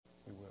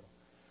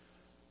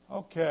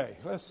Okay,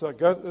 let's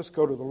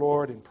go to the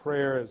Lord in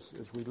prayer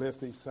as we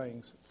lift these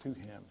things to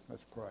Him.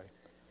 Let's pray.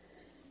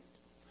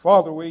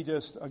 Father, we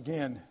just,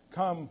 again,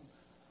 come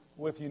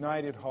with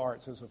united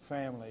hearts as a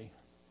family.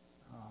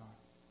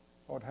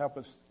 Lord, help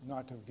us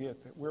not to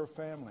forget that we're a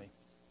family.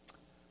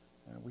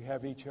 And we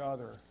have each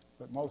other.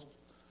 But most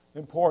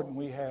important,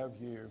 we have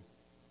you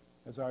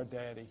as our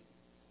daddy.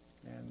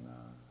 And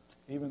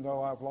even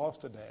though I've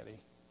lost a daddy,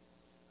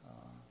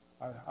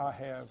 I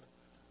have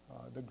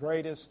the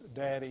greatest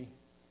daddy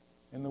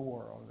in the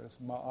world. That's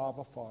my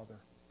Abba Father,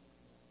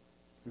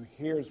 who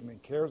hears me,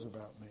 cares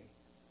about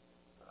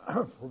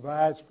me,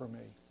 provides for me.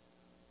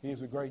 He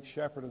is a great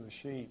shepherd of the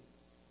sheep.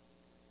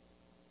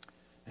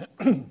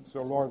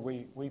 So, Lord,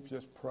 we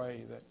just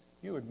pray that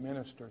you would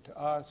minister to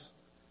us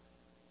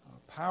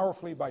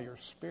powerfully by your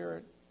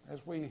Spirit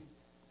as we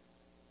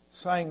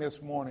sang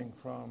this morning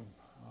from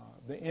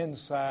the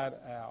inside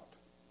out.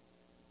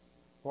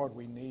 Lord,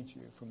 we need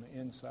you from the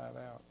inside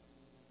out.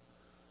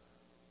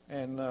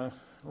 And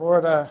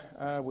Lord,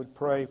 I would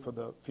pray for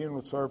the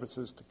funeral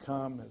services to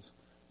come, as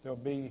there'll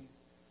be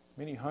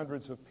many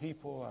hundreds of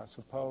people, I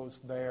suppose,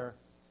 there,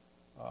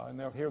 and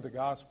they'll hear the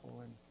gospel.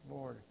 And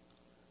Lord,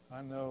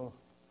 I know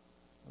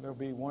there'll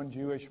be one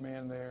Jewish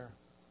man there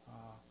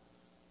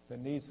that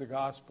needs the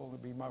gospel.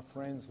 There'll be my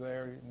friends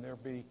there, and there'll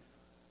be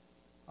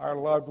our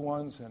loved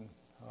ones and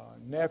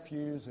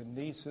nephews and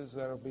nieces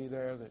that'll be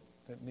there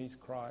that needs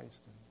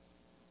Christ.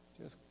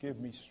 And just give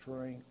me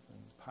strength and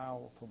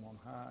power from on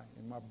high,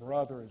 and my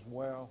brother as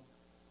well,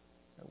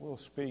 that we'll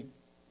speak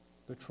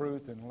the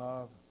truth in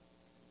love,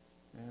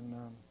 and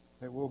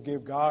that we'll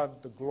give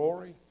God the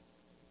glory.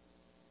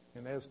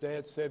 And as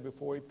Dad said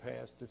before he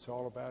passed, it's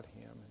all about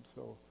him. And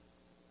so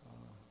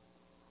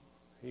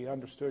he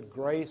understood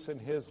grace in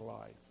his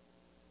life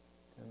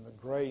and the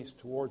grace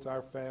towards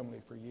our family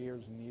for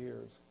years and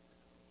years.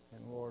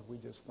 And Lord, we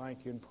just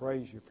thank you and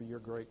praise you for your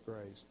great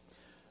grace.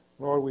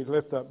 Lord, we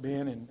lift up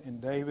Ben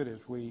and David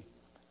as we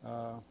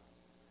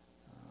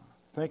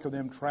think of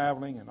them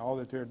traveling and all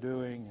that they're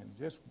doing, and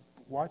just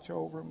watch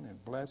over them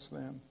and bless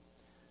them.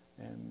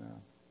 And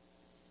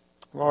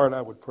Lord,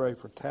 I would pray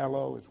for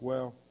Tallow as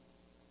well.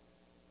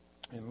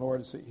 And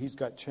Lord, he's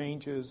got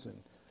changes and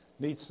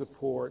needs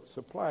support.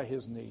 Supply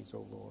his needs,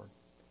 oh Lord.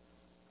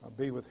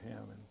 Be with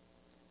him.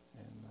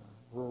 And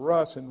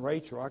Russ and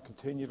Rachel, I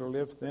continue to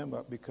lift them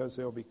up because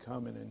they'll be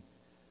coming.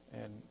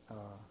 And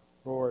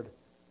Lord,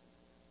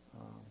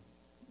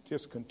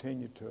 just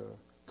continue to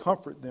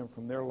comfort them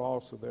from their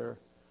loss of their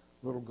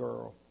little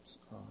girl,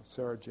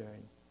 Sarah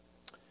Jane.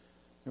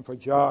 And for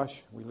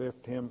Josh, we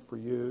lift him to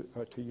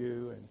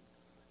you, and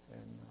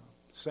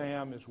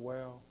Sam as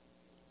well.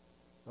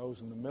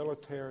 Those in the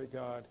military,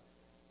 God,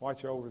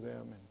 watch over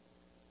them, and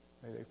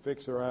may they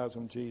fix their eyes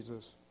on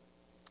Jesus.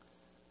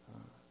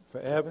 For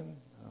Evan,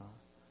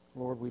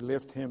 Lord, we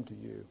lift him to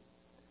you.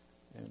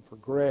 And for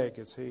Greg,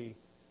 as he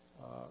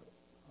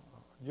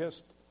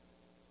just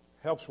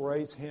helps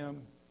raise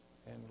him,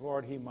 and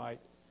Lord, he might,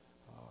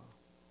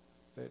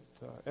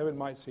 Evan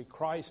might see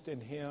Christ in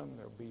him.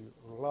 There'll be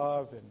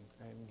love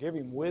and give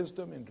him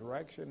wisdom and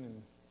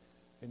direction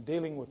in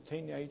dealing with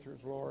teenagers,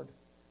 Lord.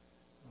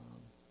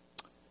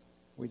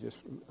 We just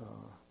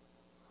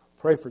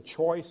pray for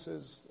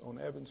choices on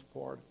Evan's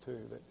part, too,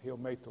 that he'll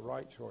make the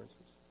right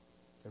choices.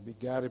 They'll be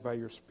guided by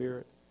your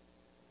Spirit.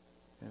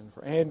 And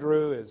for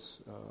Andrew,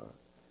 as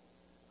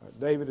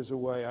David is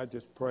away, I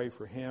just pray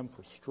for him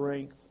for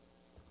strength.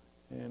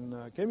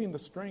 And give him the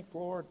strength,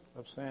 Lord,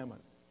 of Samson,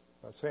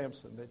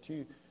 that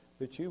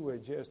you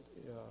would just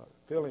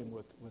fill him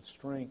with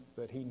strength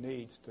that he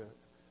needs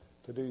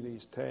to do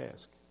these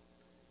tasks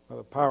by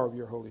the power of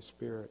your Holy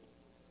Spirit.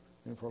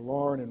 And for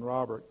Lauren and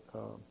Robert,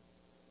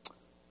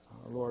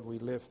 Lord, we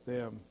lift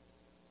them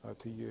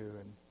to you,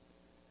 and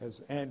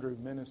as Andrew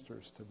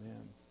ministers to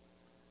them.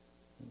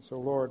 And so,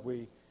 Lord,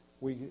 we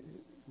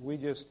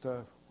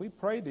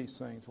pray these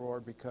things,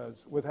 Lord,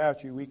 because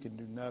without you we can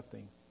do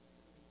nothing.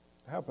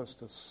 Help us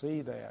to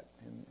see that,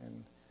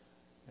 and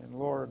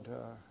Lord,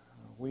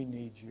 we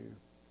need you.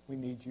 We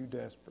need you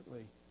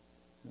desperately.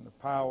 And the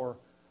power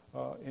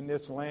in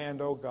this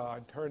land, oh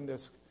God, turn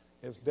this,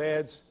 as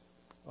Dad's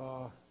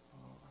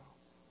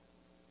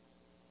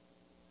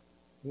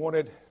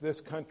wanted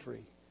this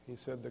country. He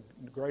said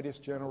the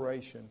greatest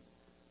generation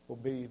will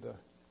be the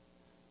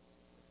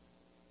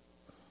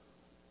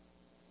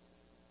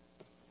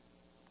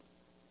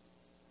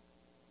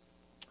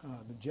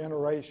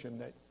generation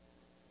that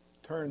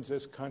turns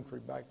this country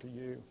back to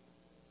you.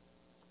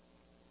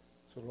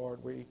 So,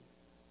 Lord, we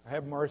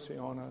have mercy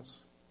on us.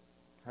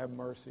 Have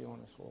mercy on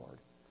us, Lord.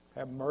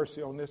 Have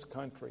mercy on this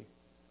country.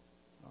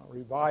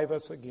 Revive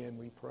us again,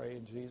 we pray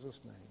in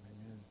Jesus' name.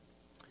 Amen.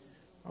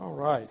 All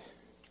right.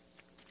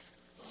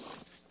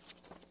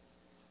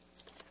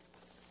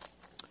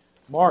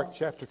 Mark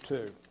chapter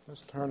 2.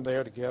 Let's turn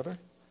there together.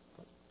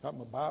 Got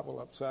my Bible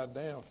upside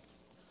down.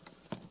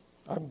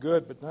 I'm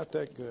good, but not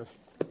that good.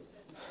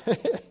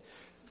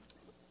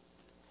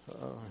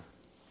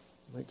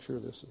 Make sure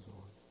this is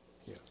on.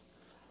 Yes.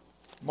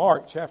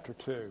 Mark chapter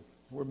 2.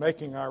 we're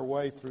making our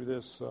way through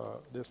this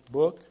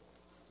book,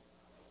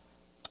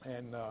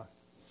 and I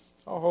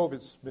hope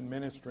it's been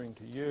ministering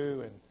to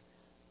you. And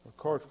of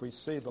course, we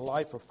see the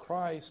life of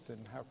Christ and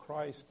how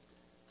Christ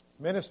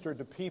ministered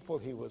to people.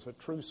 He was a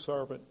true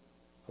servant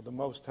of the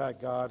Most High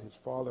God, His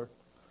Father,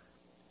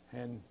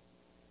 and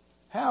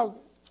how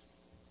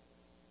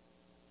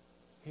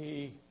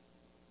He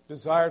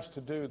desires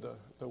to do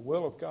the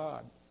will of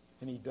God,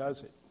 and He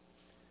does it.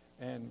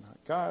 And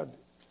God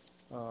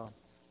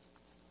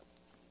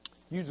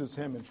uses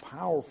Him in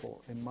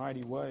powerful and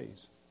mighty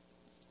ways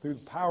through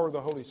the power of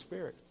the Holy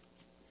Spirit.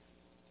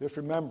 Just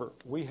remember,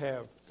 we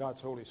have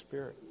God's Holy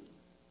Spirit.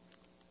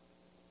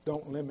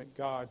 Don't limit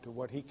God to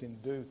what He can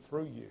do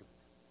through you.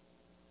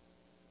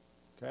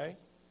 Okay?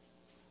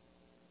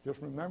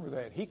 Just remember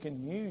that. He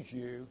can use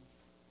you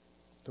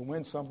to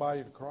win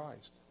somebody to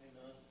Christ.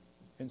 Amen.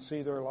 And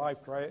see their life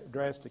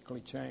drastically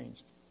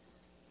changed.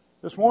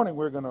 This morning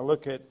we're going to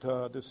look at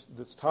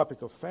this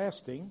topic of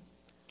fasting.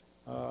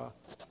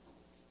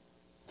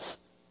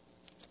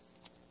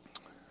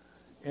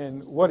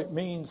 And what it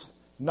means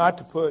not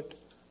to put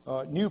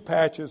new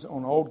patches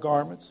on old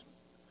garments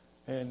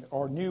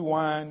or new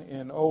wine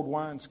in old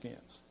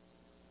wineskins.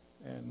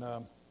 And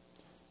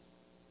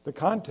the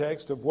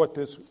context of what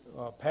this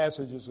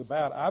passage is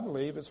about, I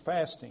believe, is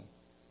fasting.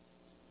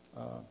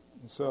 And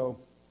so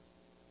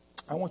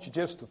I want you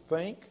just to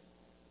think.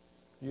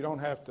 You don't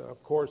have to,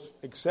 of course,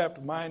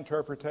 accept my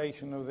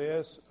interpretation of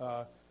this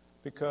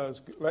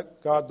because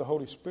let God, the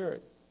Holy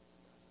Spirit,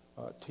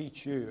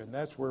 teach you. And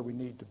that's where we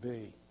need to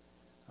be.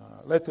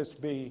 Let this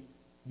be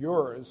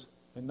yours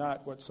and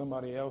not what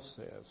somebody else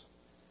says.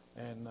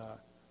 And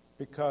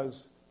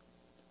because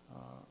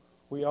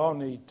we all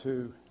need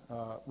to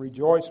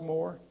rejoice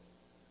more.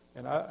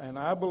 And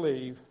I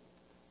believe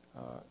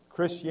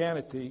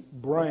Christianity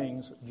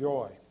brings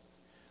joy.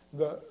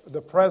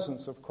 The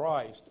presence of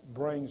Christ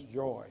brings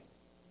joy.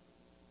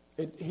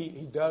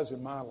 He does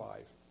in my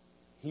life.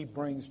 He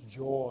brings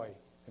joy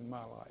in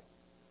my life.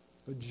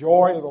 The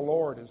joy of the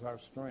Lord is our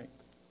strength.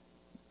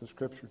 The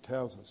Scripture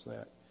tells us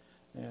that.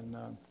 And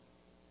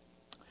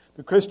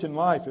the Christian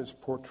life is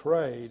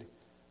portrayed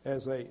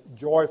as a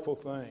joyful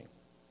thing.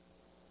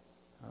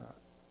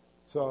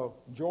 So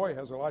joy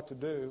has a lot to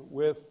do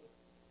with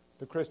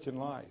the Christian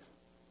life.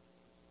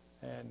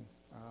 And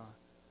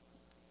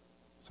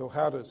so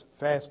how does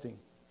fasting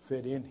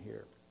fit in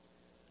here?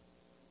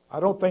 I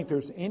don't think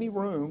there's any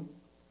room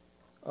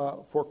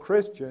for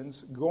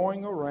Christians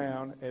going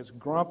around as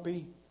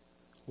grumpy,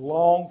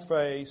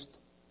 long-faced,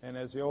 and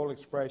as the old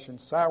expression,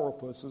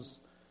 sourpusses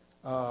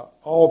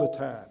all the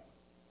time.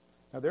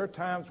 Now, there are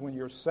times when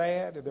you're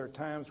sad. There are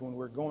times when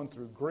we're going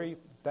through grief.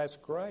 That's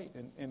great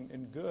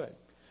and good.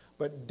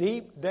 But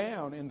deep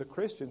down in the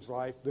Christian's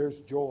life, there's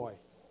joy.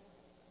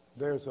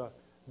 There's a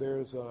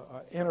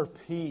inner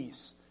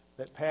peace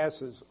that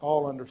passes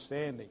all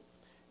understanding.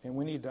 And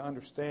we need to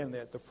understand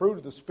that. The fruit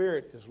of the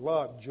Spirit is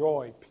love,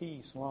 joy,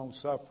 peace,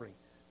 long-suffering,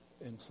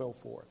 and so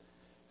forth.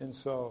 And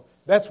so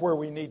that's where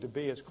we need to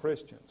be as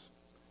Christians.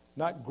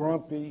 Not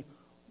grumpy,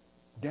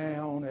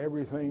 down,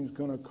 everything's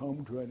going to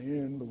come to an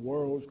end, the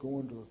world's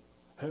going to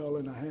hell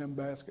in a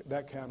handbasket,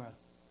 that kind of,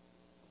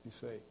 you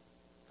see.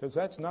 Because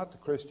that's not the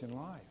Christian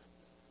life.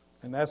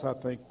 And that's, I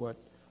think, what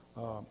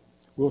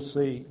we'll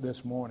see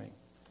this morning.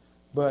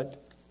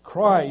 But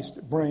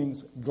Christ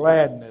brings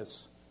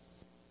gladness,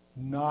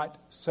 not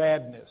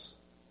sadness.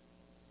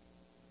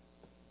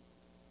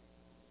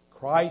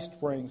 Christ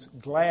brings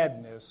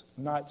gladness,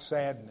 not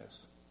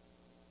sadness.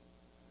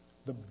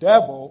 The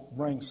devil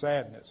brings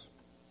sadness.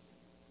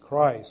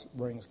 Christ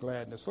brings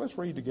gladness. So let's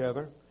read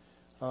together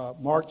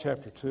Mark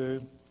chapter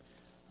 2,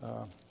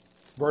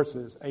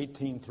 verses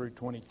 18 through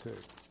 22.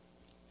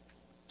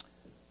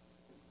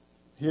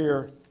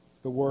 Hear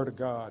the word of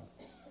God.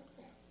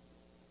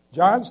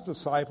 John's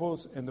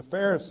disciples and the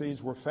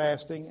Pharisees were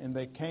fasting, and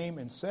they came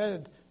and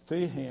said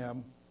to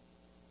him,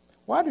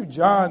 "Why do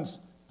John's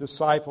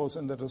disciples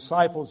and the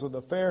disciples of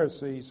the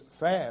Pharisees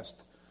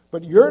fast,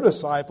 but your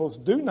disciples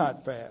do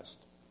not fast?"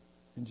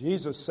 And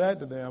Jesus said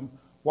to them,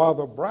 "While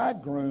the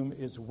bridegroom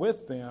is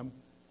with them,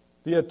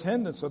 the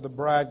attendants of the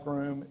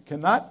bridegroom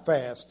cannot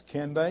fast,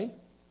 can they?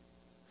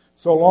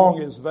 So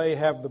long as they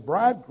have the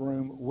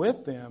bridegroom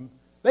with them,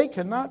 they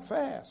cannot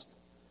fast.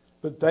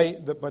 But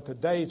the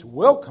days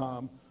will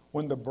come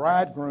when the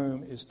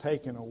bridegroom is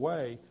taken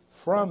away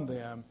from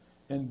them,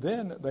 and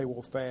then they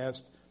will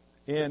fast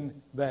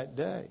in that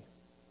day."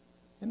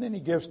 And then he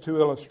gives two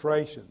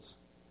illustrations.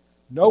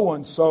 No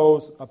one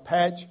sews a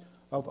patch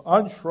of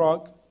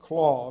unshrunk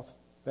cloth,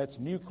 that's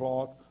new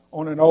cloth,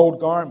 on an old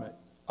garment.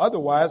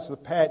 Otherwise, the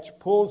patch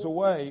pulls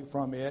away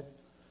from it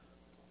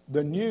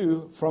the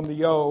new from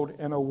the old,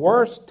 and a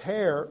worse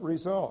tear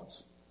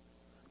results.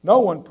 No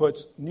one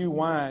puts new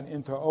wine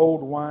into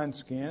old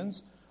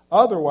wineskins.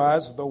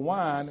 Otherwise, the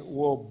wine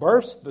will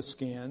burst the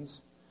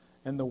skins,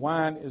 and the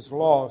wine is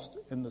lost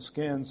in the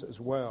skins as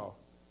well.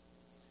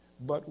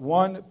 But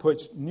one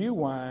puts new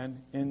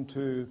wine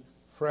into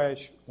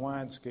fresh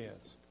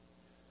wineskins.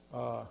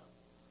 As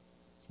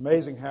a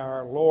amazing how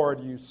our Lord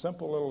used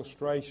simple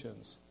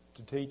illustrations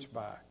to teach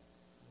by.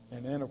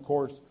 And then, of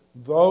course,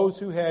 those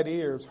who had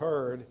ears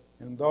heard,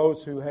 and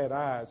those who had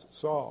eyes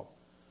saw.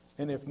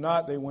 And if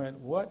not, they went,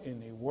 what in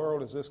the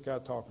world is this guy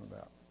talking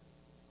about?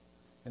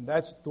 And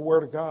that's the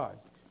Word of God.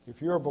 If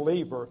you're a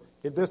believer,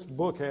 this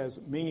book has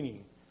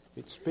meaning.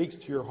 It speaks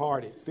to your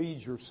heart. It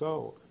feeds your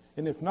soul.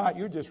 And if not,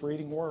 you're just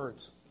reading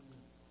words.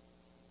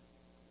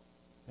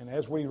 And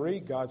as we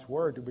read God's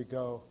Word, we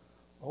go,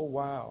 oh,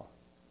 wow,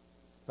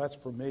 that's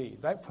for me.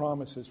 That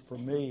promise is for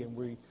me, and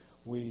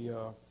we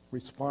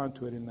respond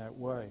to it in that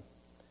way.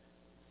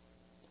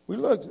 We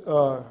look.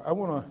 I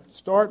want to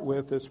start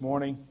with this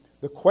morning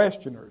the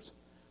questioners,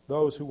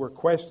 those who were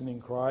questioning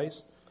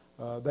Christ.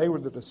 They were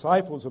the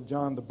disciples of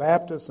John the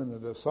Baptist and the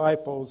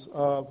disciples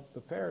of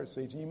the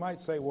Pharisees. And you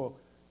might say, well,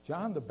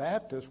 John the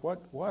Baptist,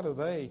 what are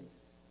they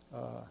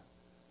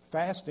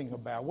fasting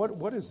about?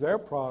 What is their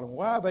problem?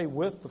 Why are they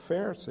with the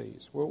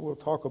Pharisees? We'll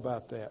talk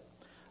about that.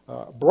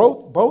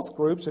 Both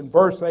groups in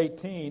verse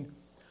 18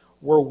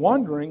 were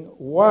wondering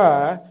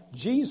why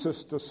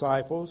Jesus'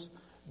 disciples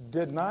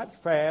did not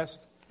fast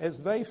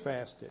as they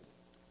fasted.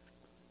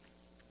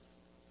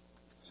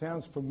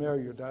 Sounds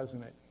familiar,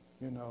 doesn't it?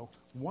 You know,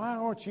 why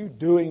aren't you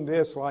doing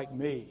this like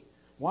me?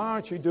 Why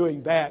aren't you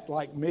doing that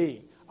like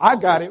me? I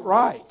got it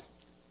right.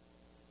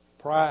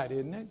 Pride,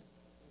 isn't it?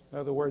 In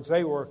other words,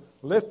 they were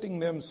lifting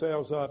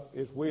themselves up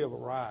as we have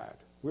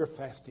arrived. We're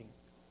fasting.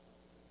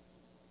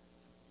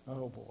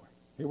 Oh boy,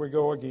 here we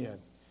go again.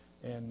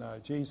 And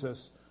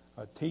Jesus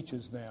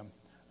teaches them.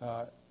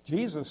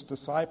 Jesus'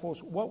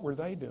 disciples, what were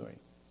they doing?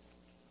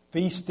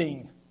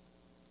 Feasting.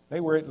 They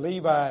were at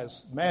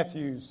Levi's,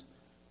 Matthew's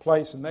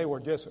place, and they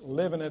were just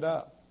living it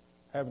up,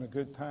 having a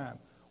good time.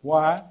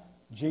 Why?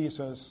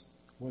 Jesus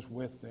was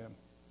with them.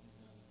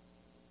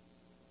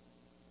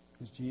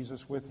 Is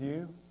Jesus with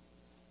you?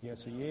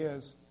 Yes, He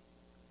is.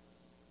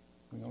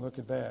 We're going to look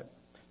at that.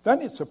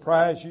 Doesn't it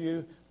surprise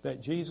you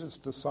that Jesus'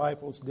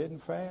 disciples didn't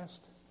fast?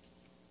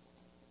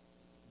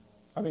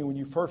 I mean, when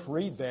you first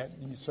read that,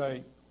 you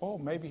say, oh,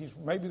 maybe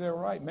they're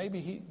right.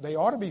 Maybe they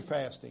ought to be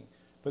fasting.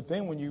 But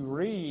then when you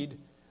read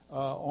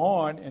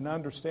on and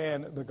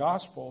understand the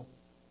gospel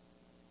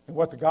and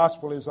what the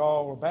gospel is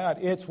all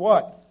about, it's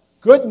what?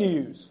 Good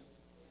news.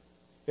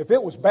 If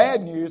it was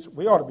bad news,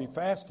 we ought to be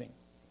fasting.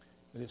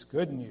 But it's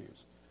good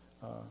news.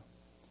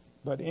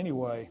 But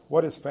anyway,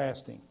 what is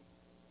fasting?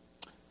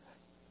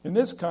 In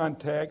this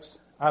context,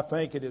 I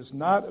think it is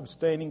not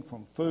abstaining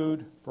from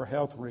food for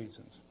health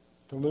reasons,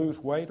 to lose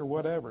weight or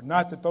whatever.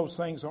 Not that those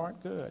things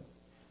aren't good,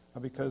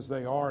 because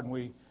they are, and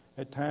we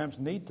at times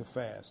need to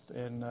fast.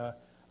 And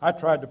I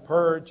tried to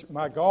purge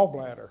my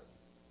gallbladder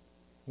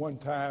one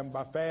time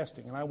by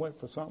fasting, and I went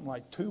for something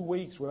like 2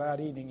 weeks without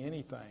eating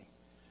anything.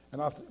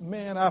 And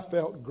I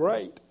felt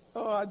great.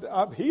 Oh,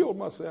 I've healed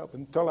myself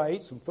until I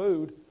ate some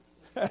food.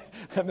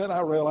 And then I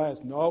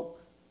realized, no,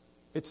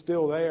 it's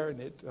still there,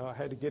 and I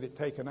had to get it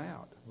taken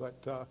out.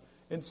 But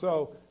and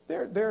so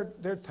there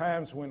are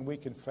times when we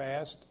can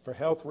fast for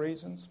health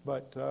reasons,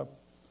 but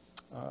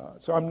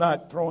so I'm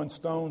not throwing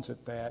stones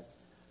at that.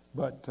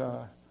 But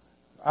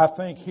I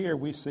think here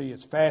we see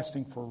it's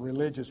fasting for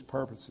religious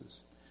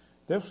purposes.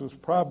 This was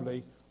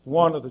probably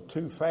one of the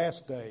 2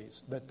 fast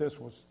days that this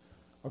was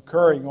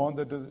occurring on,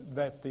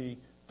 that the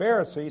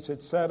Pharisees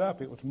had set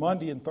up. It was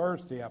Monday and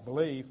Thursday, I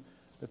believe,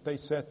 that they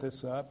set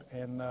this up.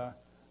 And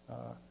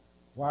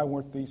why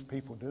weren't these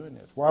people doing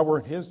this? Why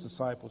weren't His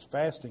disciples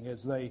fasting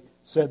as they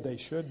said they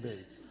should be?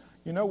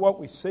 You know what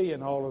we see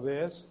in all of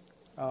this?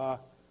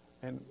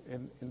 And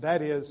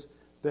that is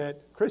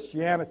that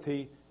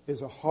Christianity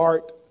is a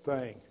heart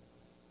thing.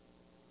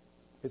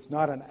 It's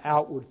not an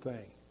outward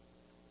thing.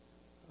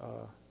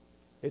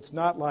 It's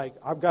not like,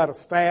 I've got to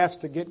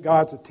fast to get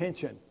God's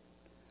attention.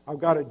 I've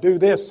got to do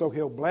this so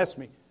He'll bless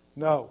me.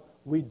 No,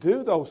 we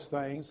do those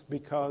things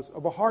because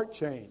of a heart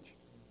change.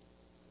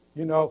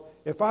 You know,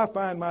 if I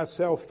find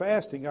myself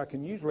fasting, I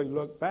can usually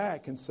look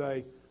back and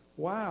say,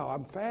 wow,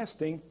 I'm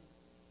fasting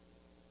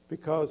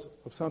because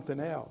of something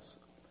else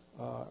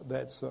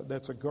that's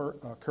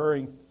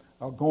occurring,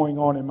 going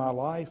on in my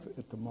life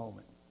at the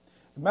moment.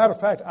 As a matter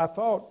of fact, I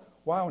thought,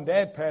 wow, when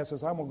Dad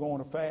passes, I'm going to go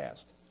on a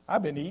fast.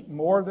 I've been eating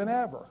more than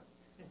ever.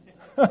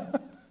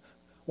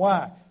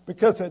 Why?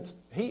 Because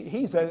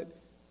he's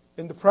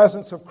in the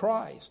presence of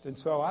Christ. And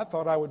so I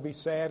thought I would be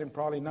sad and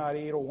probably not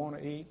eat or want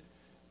to eat,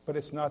 but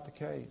it's not the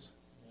case.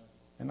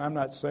 And I'm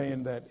not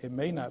saying that it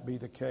may not be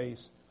the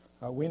case.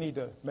 We need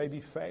to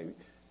maybe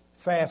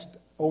fast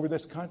over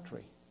this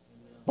country.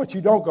 But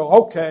you don't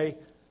go, okay,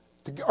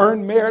 to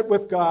earn merit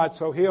with God,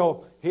 so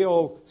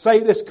He'll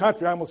save this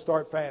country, I'm going to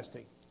start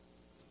fasting.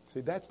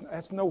 See,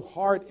 that's no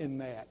heart in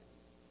that.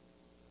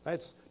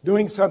 That's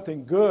doing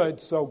something good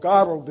so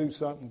God will do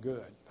something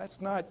good. That's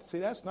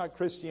not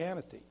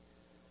Christianity.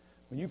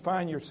 When you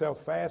find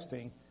yourself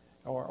fasting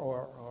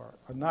or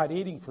not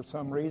eating for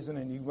some reason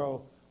and you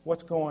go,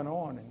 what's going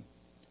on? And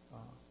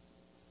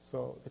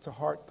so it's a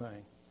heart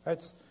thing.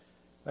 That's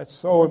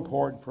so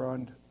important for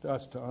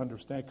us to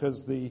understand,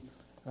 because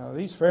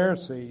these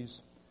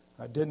Pharisees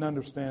didn't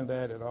understand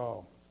that at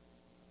all.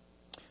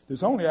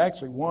 There's only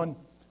actually one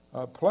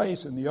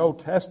place in the Old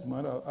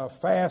Testament a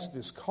fast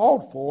is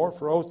called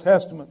for Old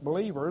Testament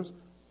believers,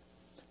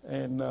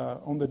 and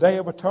on the Day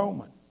of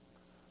Atonement,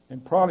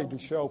 and probably to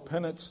show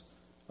penance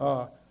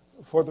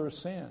for their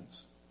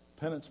sins.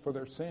 Penance for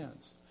their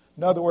sins.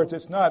 In other words,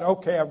 it's not,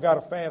 okay, I've got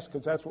to fast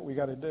because that's what we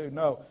got to do.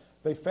 No,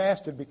 they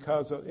fasted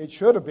because it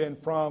should have been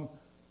from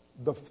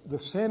the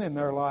sin in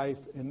their life.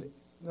 And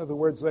in other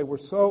words, they were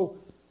so,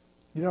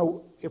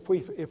 if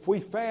we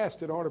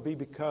fast, it ought to be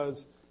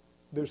because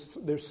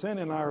there's sin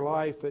in our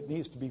life that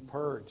needs to be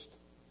purged.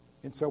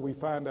 And so we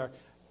find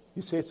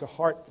you see, it's a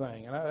heart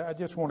thing. And I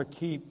just want to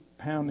keep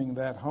pounding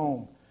that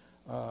home.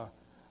 By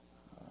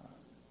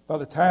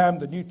the time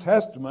the New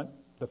Testament,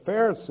 the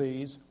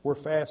Pharisees were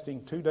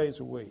fasting 2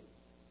 days a week.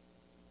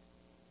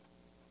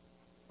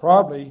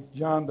 Probably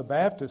John the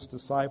Baptist's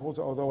disciples,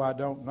 although I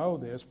don't know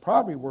this,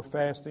 probably were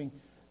fasting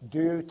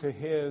due to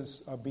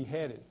his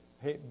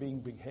being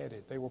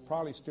beheaded. They were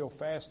probably still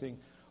fasting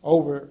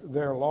over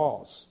their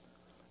loss,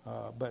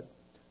 but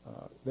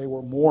they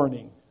were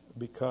mourning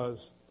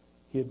because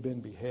he had been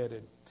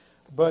beheaded.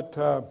 But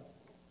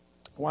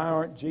why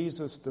aren't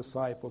Jesus'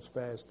 disciples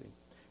fasting?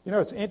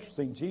 It's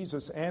interesting.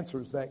 Jesus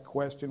answers that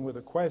question with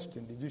a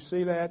question. Did you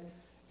see that?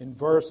 In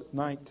verse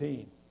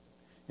 19.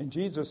 And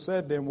Jesus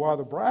said to them, while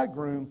the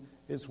bridegroom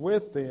is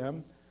with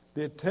them,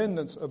 the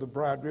attendants of the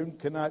bridegroom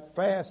cannot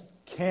fast.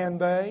 Can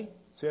they?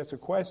 See, that's a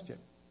question.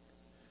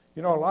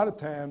 A lot of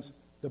times,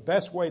 the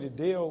best way to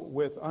deal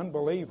with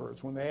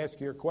unbelievers when they ask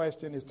you a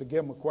question is to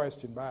give them a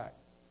question back.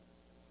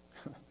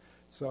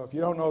 So if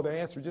you don't know the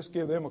answer, just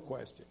give them a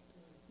question.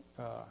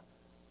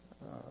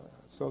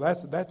 So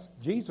that's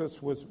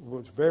Jesus was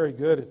very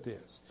good at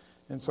this.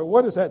 And so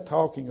what is that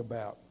talking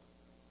about?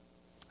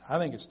 I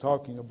think it's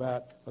talking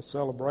about a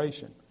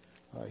celebration.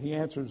 He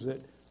answers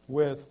it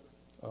with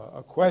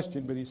a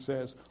question, but he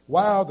says,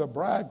 while the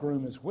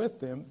bridegroom is with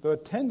them, the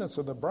attendants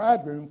of the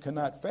bridegroom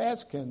cannot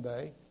fast, can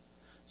they?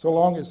 So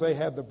long as they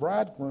have the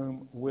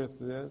bridegroom with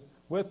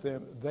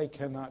them, they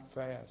cannot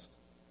fast.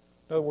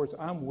 In other words,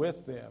 I'm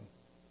with them.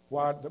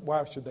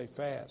 Why should they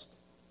fast?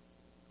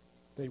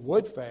 They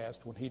would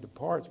fast when he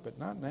departs, but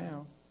not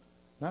now.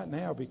 Not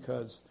now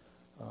because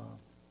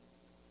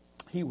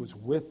he was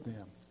with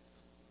them.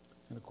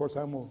 And of course,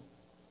 I'm going to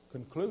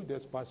conclude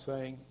this by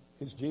saying,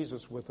 is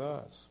Jesus with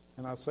us?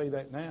 And I say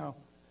that now.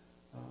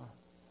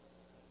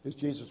 Is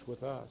Jesus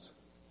with us?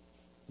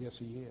 Yes,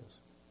 he is.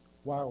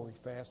 Why are we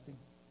fasting?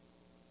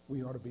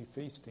 We ought to be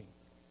feasting.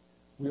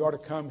 We ought to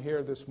come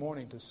here this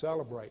morning to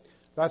celebrate.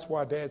 That's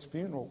why Dad's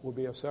funeral will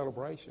be a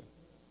celebration.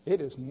 It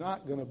is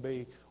not going to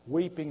be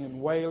weeping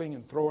and wailing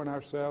and throwing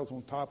ourselves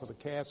on top of the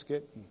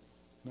casket.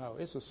 No,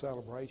 it's a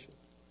celebration.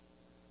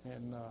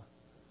 And,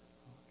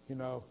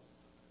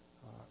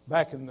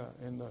 back in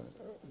the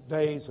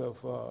days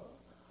of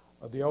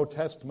the Old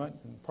Testament,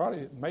 and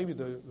probably maybe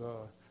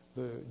the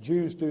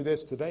Jews do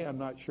this today, I'm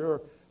not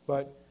sure,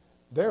 but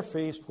their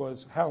feast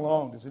was how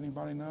long? Does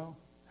anybody know?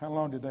 How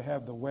long did they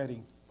have the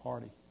wedding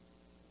party?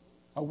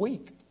 A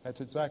week. That's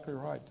exactly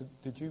right.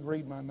 Did you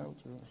read my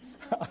notes?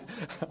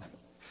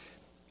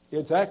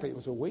 Exactly, it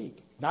was a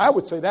week. Now, I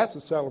would say that's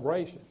a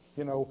celebration.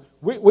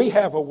 We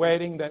have a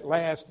wedding that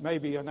lasts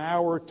maybe an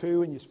hour or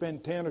two, and you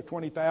spend $10,000 or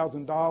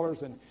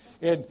 $20,000,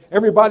 and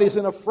everybody's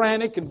in a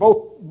frantic, and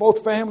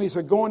both families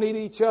are going at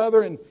each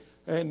other and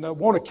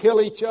want to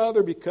kill each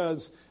other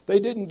because they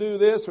didn't do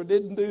this or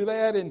didn't do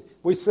that, and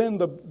we send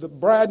the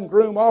bride and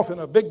groom off in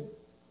a big,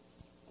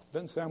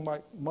 doesn't sound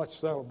like much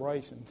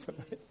celebration.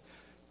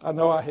 I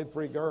know I had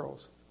 3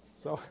 girls,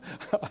 so...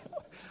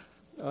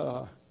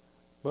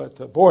 But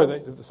the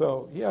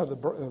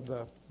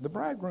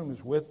bridegroom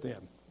is with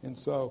them. And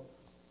so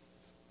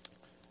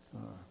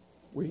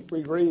we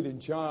read in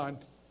John,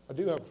 I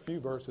do have a few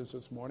verses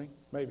this morning,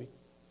 maybe.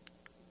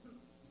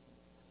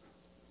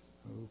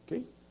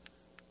 Okay.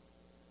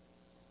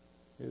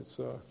 It's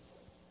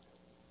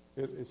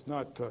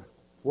not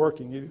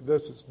working. Either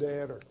this is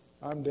dead or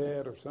I'm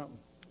dead or something.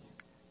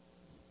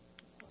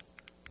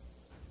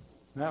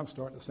 Now I'm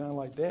starting to sound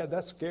like Dad.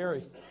 That's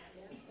scary.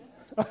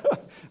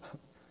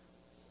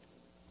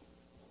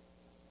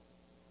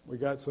 We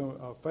got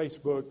a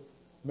Facebook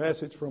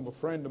message from a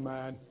friend of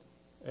mine,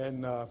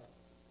 and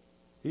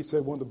he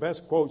said one of the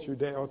best quotes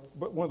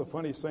one of the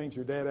funniest things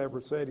your dad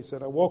ever said. He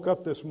said, I woke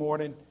up this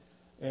morning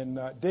and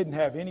didn't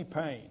have any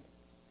pain.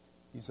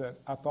 He said,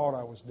 I thought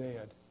I was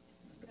dead.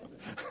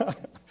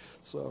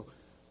 So,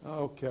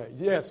 okay.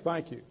 Yes,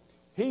 thank you.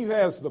 He who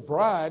has the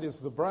bride is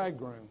the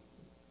bridegroom.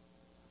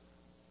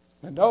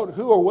 And note,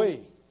 who are we?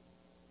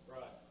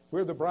 Bride.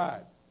 We're the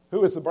bride.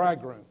 Who is the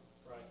bridegroom?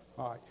 Christ.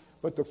 All right.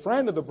 But the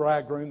friend of the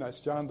bridegroom,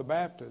 that's John the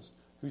Baptist,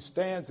 who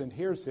stands and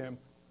hears him,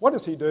 what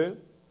does he do?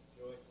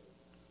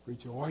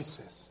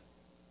 Rejoices.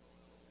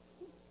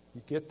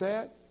 You get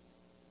that?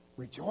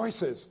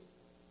 Rejoices.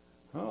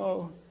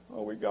 Oh,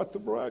 we got the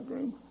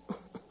bridegroom.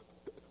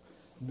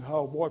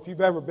 No, boy, if you've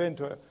ever been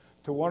to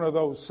one of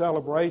those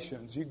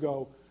celebrations, you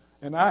go,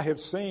 and I have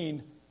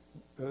seen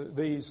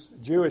these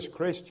Jewish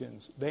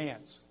Christians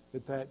dance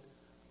at that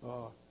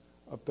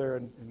up there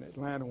in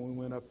Atlanta when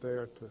we went up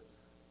there to.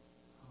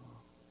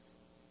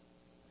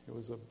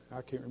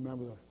 I can't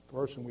remember the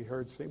person we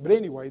heard sing, but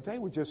anyway, they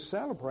were just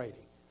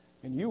celebrating,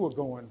 and you were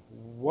going,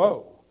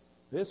 "Whoa,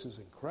 this is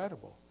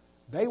incredible."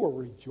 They were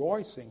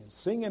rejoicing and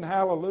singing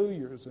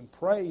hallelujahs and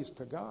praise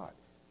to God,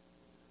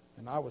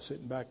 and I was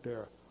sitting back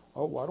there.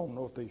 Oh, I don't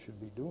know if they should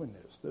be doing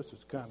this. This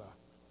is kind of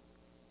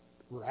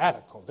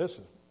radical. This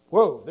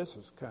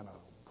is kind of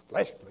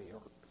fleshly,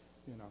 or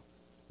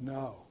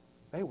No,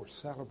 they were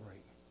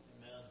celebrating.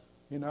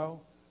 Amen.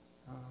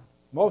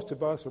 Most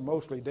of us are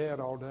mostly dead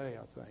all day,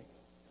 I think.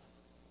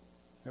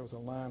 That was a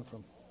line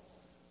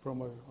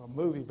from a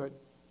movie. But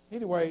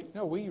anyway,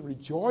 we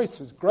rejoice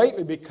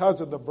greatly because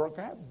of the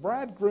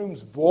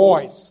bridegroom's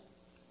voice.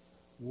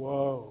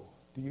 Whoa.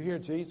 Do you hear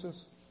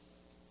Jesus?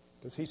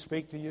 Does he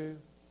speak to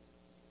you?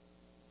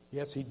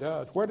 Yes, he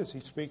does. Where does he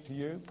speak to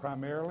you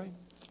primarily?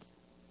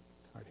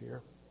 Right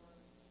here.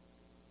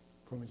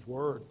 From his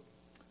word.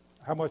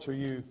 How much are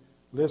you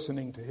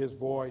listening to his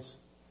voice?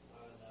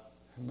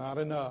 Not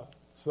enough.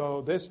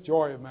 So this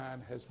joy of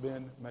mine has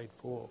been made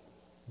full.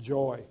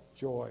 Joy,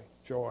 joy,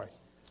 joy.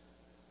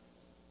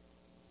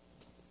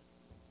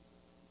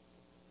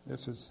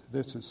 This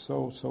is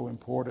so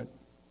important.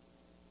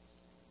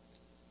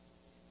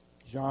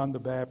 John the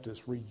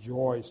Baptist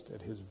rejoiced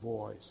at his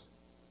voice.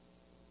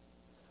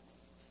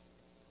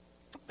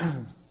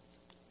 And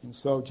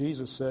so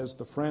Jesus says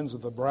the friends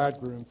of the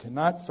bridegroom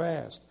cannot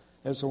fast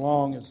as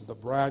long as the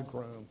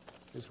bridegroom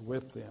is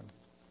with them.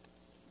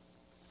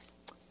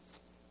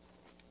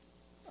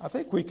 I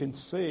think we can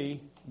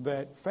see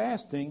that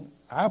fasting,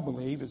 I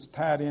believe, is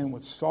tied in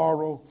with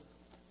sorrow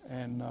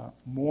and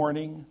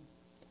mourning.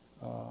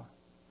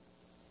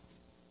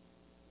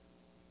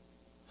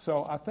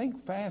 So I think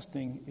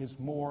fasting is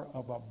more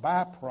of a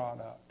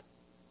byproduct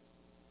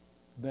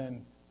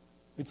than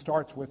it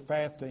starts with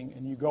fasting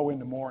and you go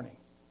into mourning.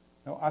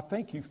 No, I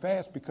think you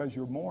fast because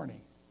you're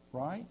mourning,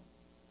 right?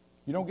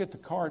 You don't get the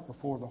cart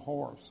before the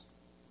horse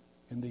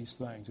in these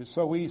things. It's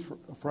so easy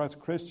for us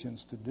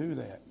Christians to do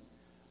that.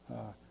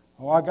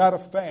 I got to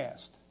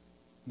fast.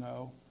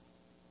 No.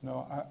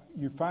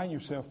 You find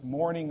yourself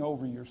mourning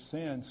over your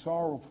sin,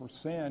 sorrow for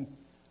sin,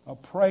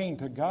 praying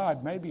to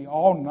God maybe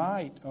all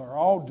night or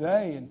all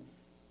day, and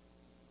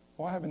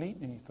I haven't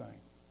eaten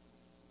anything.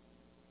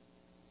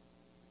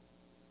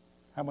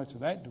 How much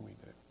of that do we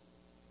do?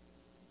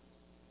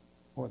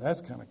 Boy,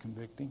 that's kind of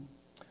convicting.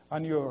 I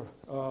knew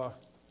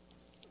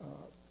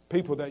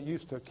people that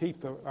used to keep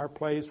our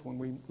place when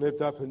we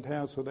lived up in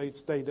town, so they'd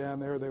stay down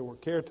there. They were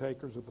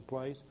caretakers of the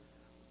place.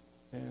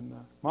 And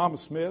Mama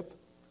Smith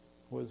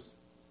was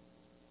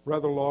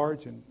rather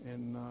large,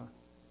 and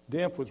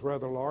Dimp was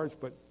rather large,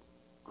 but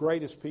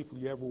greatest people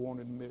you ever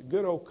wanted to meet.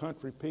 Good old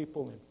country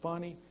people and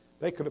funny.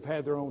 They could have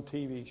had their own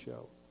TV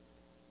show.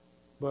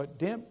 But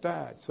Dimp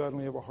died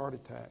suddenly of a heart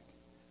attack.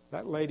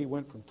 That lady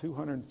went from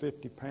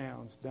 250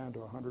 pounds down to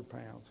 100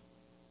 pounds.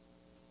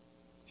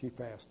 She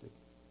fasted.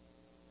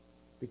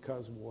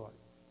 Because of what?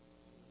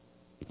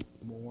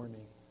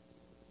 Mourning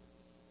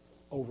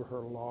over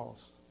her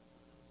loss.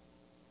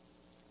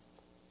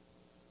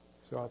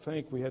 So I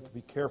think we have to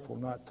be careful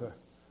not to,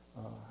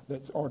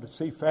 to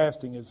see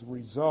fasting as a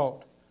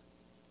result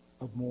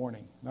of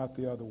mourning, not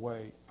the other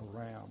way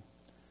around.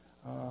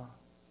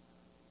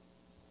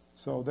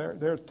 So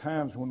there are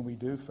times when we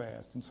do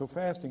fast. And so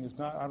fasting is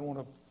not, I don't want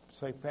to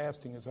say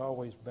fasting is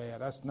always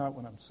bad. That's not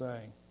what I'm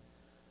saying.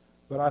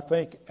 But I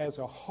think as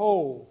a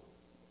whole,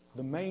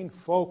 the main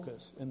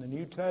focus in the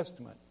New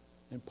Testament,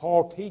 and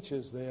Paul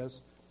teaches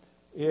this,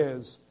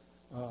 is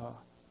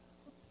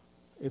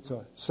it's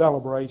a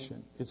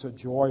celebration. It's a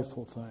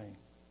joyful thing.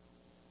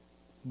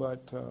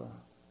 But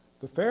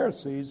the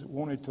Pharisees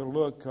wanted to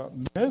look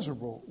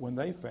miserable when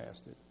they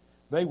fasted.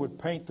 They would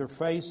paint their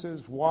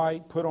faces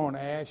white, put on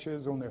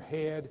ashes on their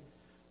head,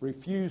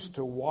 refuse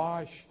to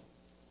wash.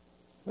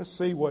 Let's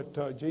see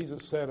what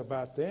Jesus said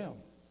about them.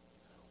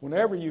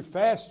 Whenever you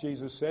fast,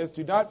 Jesus says,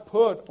 do not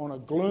put on a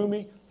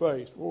gloomy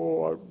face.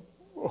 Oh,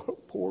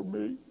 poor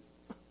me.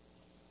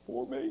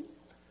 Poor me.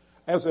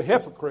 As the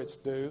hypocrites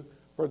do,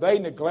 for they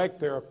neglect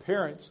their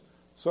appearance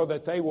so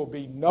that they will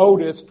be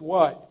noticed,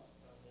 what?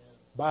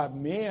 By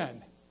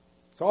men.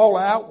 It's all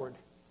outward.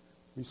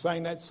 We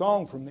sang that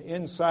song from the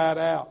inside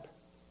out.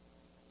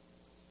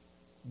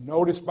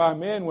 Noticed by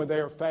men when they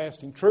are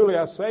fasting. Truly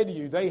I say to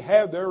you, they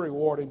have their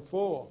reward in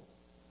full.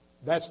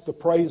 That's the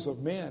praise of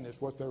men,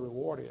 is what their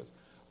reward is.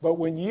 But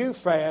when you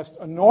fast,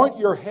 anoint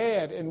your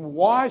head and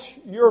wash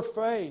your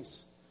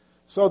face,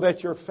 so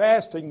that your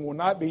fasting will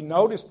not be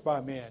noticed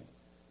by men,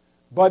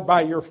 but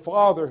by your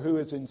Father who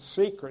is in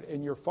secret,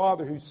 and your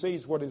Father who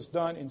sees what is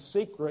done in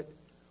secret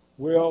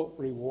will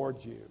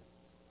reward you.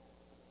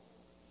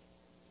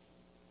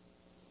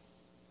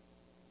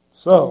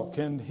 So,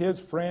 can his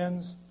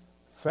friends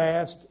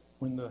fast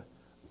when the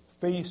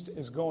feast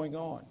is going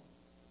on?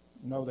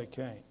 No, they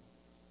can't.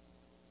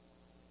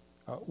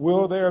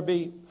 Will there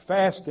be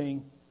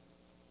fasting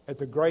at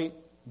the great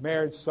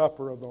marriage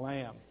supper of the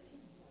Lamb?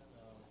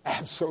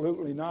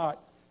 Absolutely not.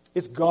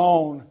 It's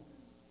gone.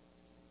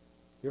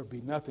 there'll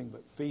be nothing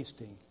but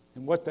feasting.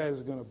 And what that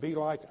is going to be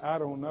like, I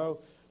don't know.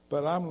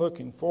 But I'm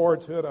looking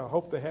forward to it. I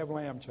hope they have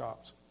lamb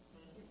chops.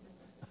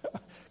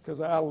 Because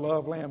I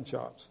love lamb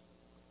chops.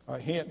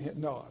 Hint.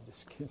 No, I'm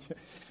just kidding.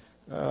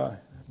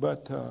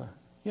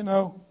 You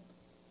know,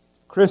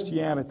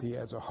 Christianity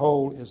as a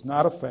whole is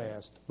not a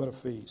fast, but a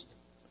feast.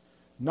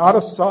 Not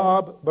a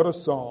sob, but a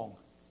song.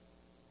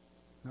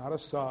 Not a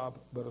sob,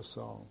 but a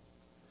song.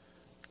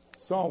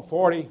 Psalm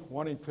 40,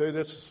 1 and 2,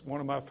 this is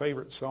one of my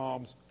favorite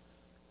psalms.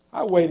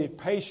 I waited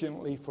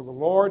patiently for the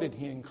Lord, and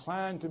He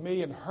inclined to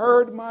me and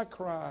heard my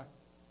cry.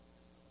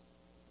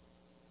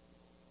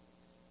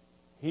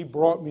 He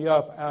brought me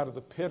up out of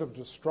the pit of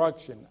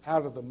destruction,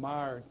 out of the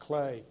mire and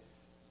clay,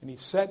 and He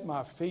set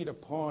my feet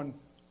upon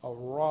a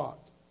rock,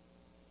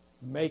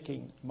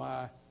 making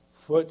my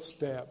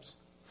footsteps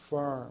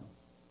firm.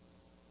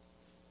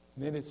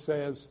 And then it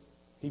says,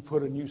 He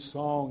put a new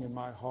song in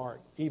my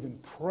heart, even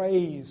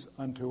praise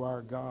unto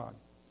our God.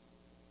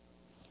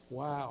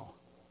 Wow.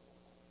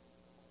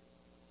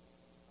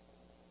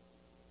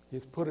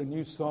 He's put a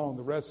new song.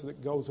 The rest of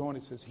it goes on.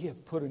 It says, He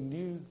hath put a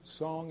new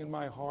song in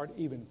my heart,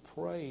 even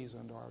praise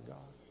unto our God.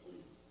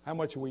 How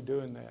much are we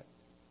doing that?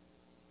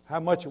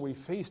 How much are we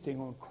feasting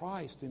on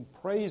Christ and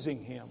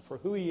praising Him for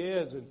who He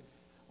is and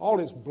all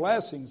His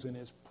blessings and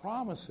His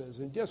promises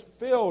and just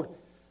filled.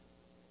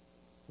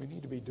 We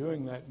need to be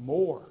doing that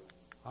more.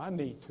 I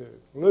need to.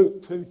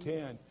 Luke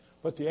 2:10.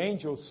 But the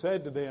angel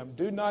said to them,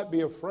 do not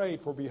be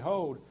afraid, for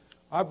behold,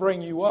 I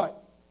bring you what?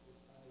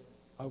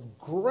 Of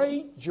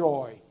great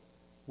joy,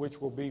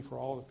 which will be for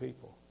all the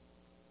people.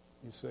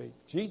 You see,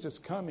 Jesus'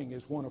 coming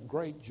is one of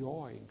great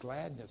joy and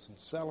gladness and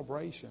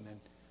celebration, and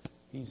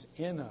He's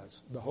in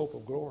us, the hope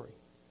of glory.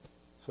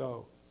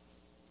 So,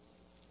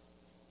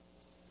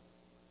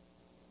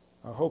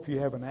 I hope you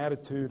have an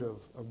attitude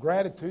of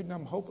gratitude, and I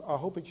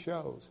hope it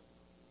shows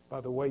by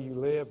the way you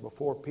live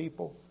before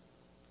people.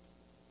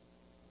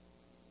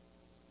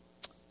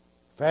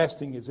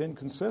 Fasting is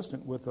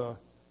inconsistent with a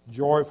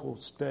joyful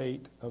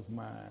state of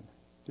mind.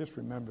 Just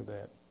remember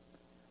that.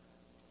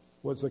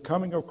 Was the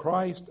coming of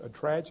Christ a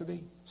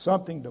tragedy?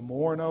 Something to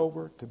mourn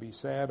over, to be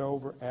sad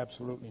over?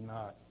 Absolutely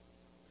not.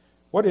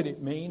 What did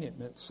it mean? It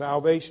meant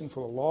salvation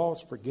for the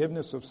lost,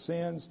 forgiveness of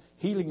sins,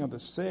 healing of the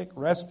sick,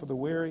 rest for the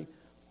weary,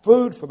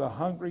 food for the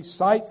hungry,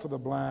 sight for the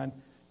blind,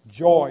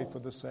 joy for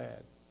the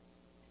sad.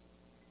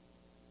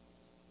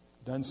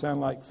 Doesn't sound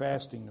like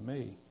fasting to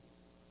me.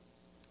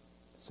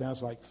 It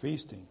sounds like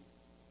feasting.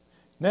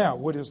 Now,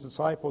 would His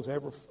disciples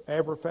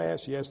ever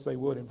fast? Yes, they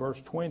would. In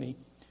verse 20,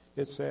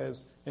 it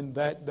says, in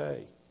that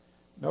day.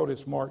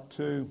 Notice Mark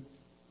 2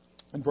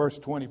 and verse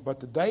 20. But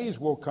the days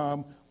will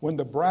come when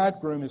the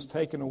bridegroom is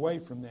taken away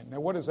from them. Now,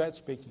 what is that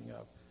speaking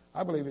of?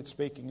 I believe it's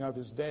speaking of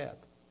His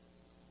death.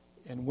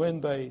 And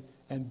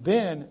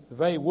then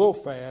they will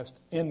fast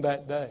in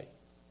that day.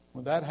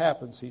 When that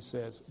happens, He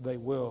says, they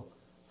will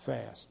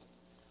fast.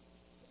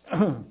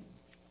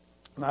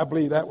 And I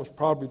believe that was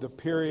probably the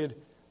period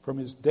from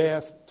His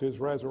death to His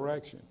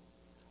resurrection.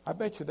 I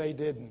bet you they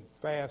didn't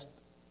fast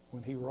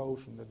when He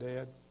rose from the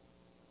dead.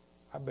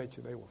 I bet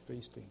you they were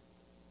feasting.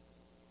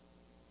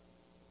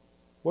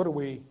 What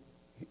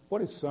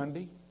is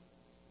Sunday?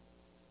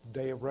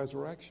 Day of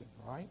resurrection,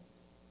 right?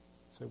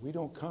 So we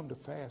don't come to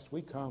fast.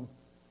 We come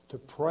to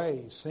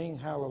pray, sing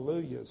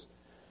hallelujahs.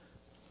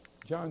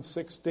 John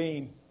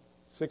 16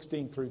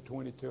 through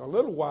 22. A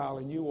little while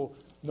and you will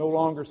no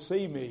longer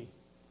see me,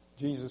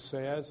 Jesus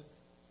says.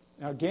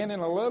 Now again in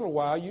a little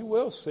while you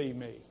will see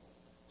me.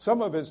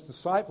 Some of His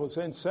disciples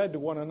then said to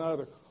one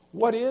another,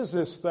 what is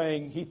this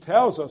thing He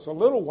tells us? A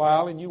little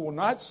while and you will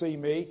not see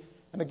me,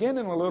 and again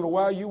in a little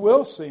while you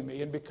will see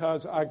me, and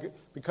because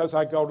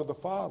I go to the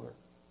Father.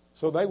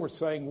 So they were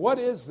saying, what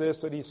is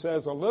this that He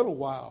says a little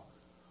while?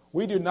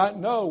 We do not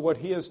know what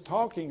He is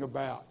talking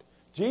about.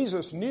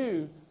 Jesus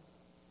knew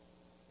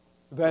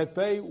that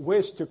they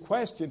wished to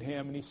question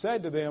Him, and He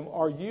said to them,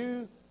 are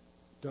you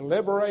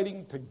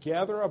deliberating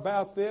together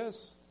about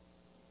this?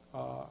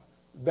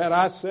 That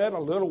I said, a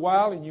little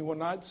while and you will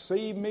not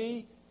see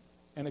me,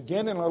 and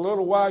again in a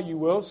little while you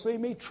will see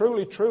me?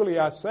 Truly, truly,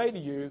 I say to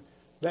you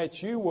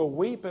that you will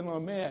weep and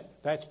lament.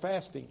 That's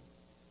fasting.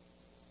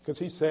 Because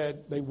He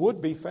said they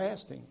would be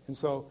fasting. And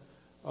so,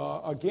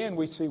 again,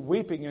 we see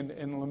weeping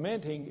and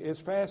lamenting is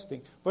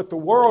fasting. But the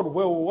world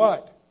will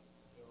what?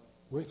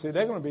 We see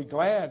they're going to be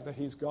glad that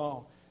He's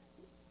gone.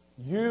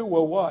 You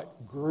will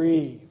what?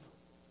 Grieve.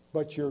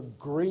 But your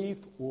grief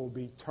will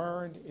be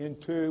turned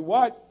into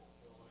what?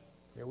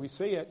 Here we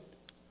see it.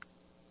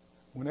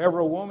 Whenever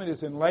a woman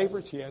is in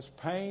labor, she has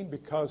pain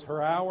because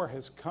her hour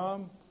has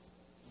come.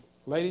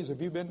 Ladies, have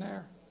you been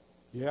there?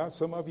 Yeah,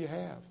 some of you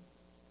have.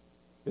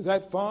 Is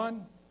that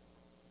fun?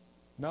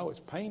 No, it's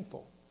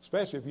painful,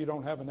 especially if you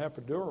don't have an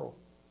epidural.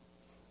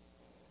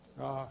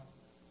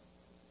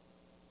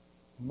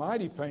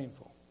 Mighty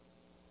painful.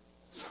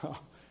 So,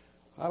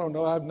 I don't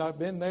know. I've not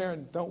been there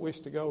and don't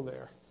wish to go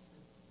there.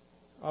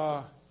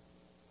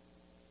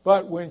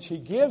 But when she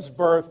gives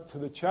birth to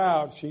the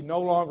child, she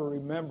no longer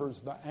remembers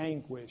the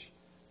anguish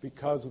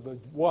because of the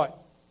what?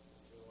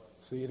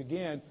 See it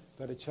again.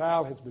 that a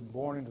child has been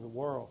born into the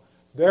world.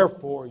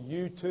 Therefore,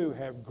 you too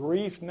have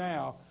grief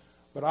now,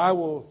 but I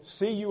will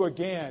see you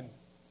again.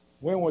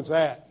 When was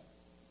that?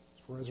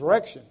 It's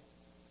resurrection.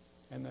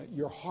 And that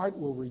your heart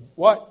will,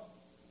 what?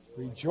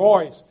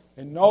 Rejoice.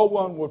 And no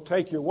one will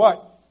take your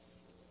what?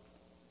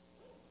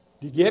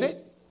 Do you get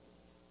it?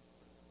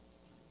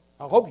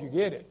 I hope you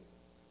get it.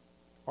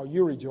 Are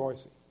you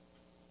rejoicing?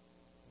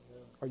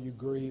 Are you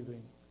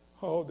grieving?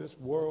 Oh, this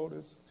world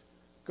has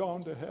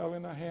gone to hell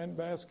in a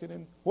handbasket,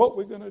 and what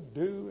we're going to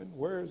do, and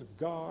where's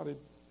God? And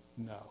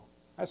no,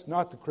 that's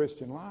not the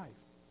Christian life.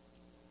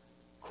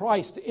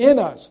 Christ in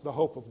us, the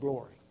hope of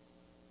glory.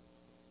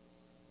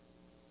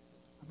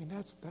 I mean,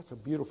 that's a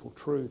beautiful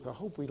truth. I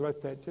hope we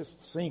let that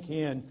just sink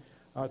in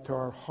to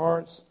our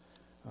hearts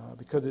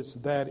because it's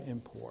that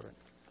important.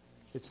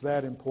 It's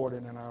that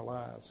important in our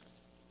lives.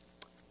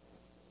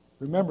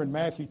 Remember in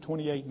Matthew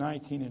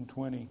 28:19 and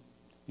 20,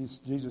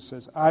 Jesus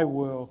says, I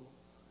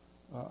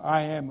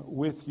am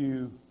with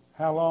you,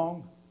 how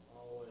long?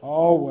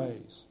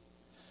 Always.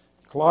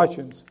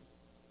 Colossians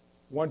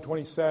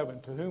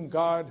 1:27, to whom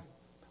God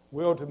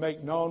willed to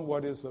make known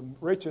what is the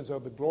riches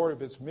of the glory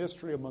of its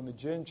mystery among the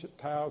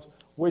Gentiles,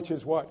 which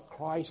is what?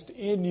 Christ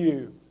in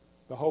you,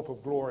 the hope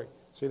of glory.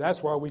 See,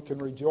 that's why we can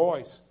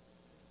rejoice,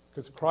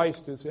 because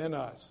Christ is in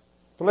us.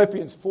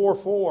 Philippians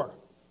 4:4,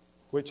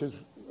 which is,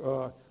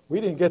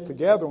 we didn't get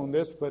together on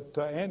this, but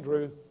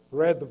Andrew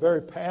read the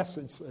very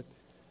passage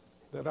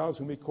that I was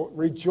going to be quoting.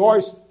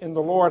 Rejoice in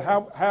the Lord.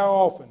 How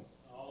often?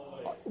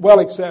 Always. Well,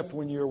 except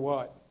when you're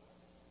what?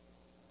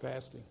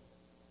 Fasting.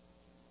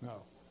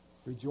 No.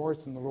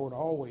 Rejoice in the Lord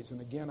always.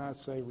 And again, I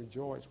say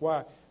rejoice.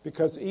 Why?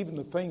 Because even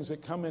the things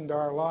that come into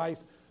our life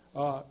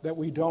that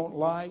we don't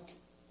like,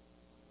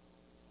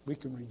 we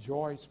can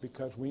rejoice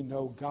because we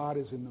know God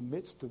is in the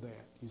midst of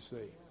that, you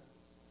see.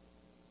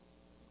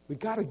 We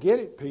got to get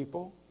it,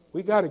 people.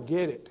 We got to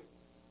get it.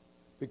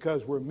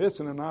 Because we're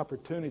missing an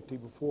opportunity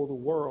before the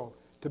world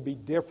to be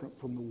different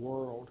from the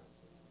world.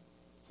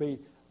 See,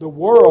 the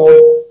world,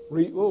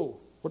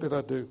 what did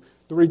I do?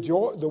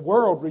 The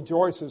world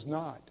rejoices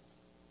not.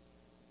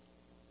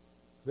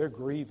 They're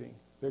grieving.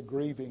 They're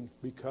grieving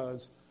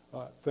because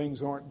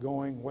things aren't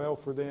going well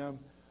for them.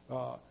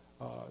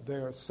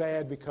 They're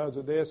sad because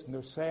of this and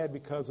they're sad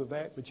because of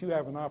that. But you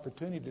have an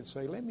opportunity to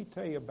say, let me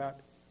tell you about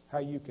how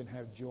you can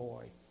have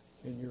joy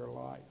in your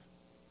life.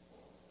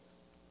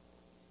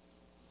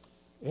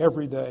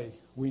 Every day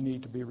we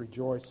need to be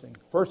rejoicing.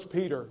 1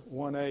 Peter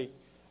 1:8,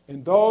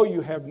 and though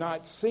you have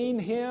not seen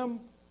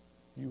him,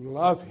 you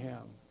love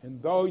him.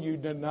 And though you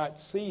do not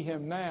see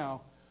him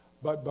now,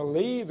 but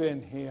believe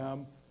in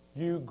him,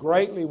 you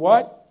greatly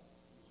what?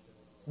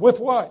 With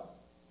what?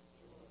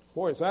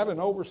 Boy, is that an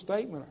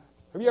overstatement?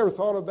 Have you ever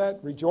thought of that?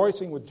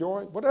 Rejoicing with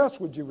joy? What else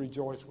would you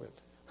rejoice with?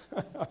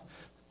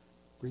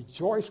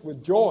 Rejoice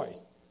with joy.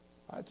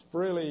 That's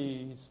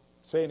really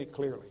saying it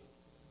clearly.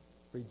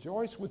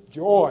 Rejoice with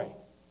joy.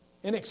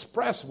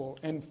 Inexpressible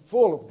and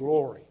full of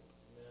glory.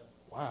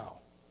 Wow.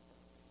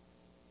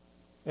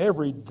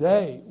 Every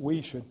day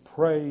we should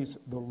praise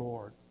the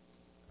Lord.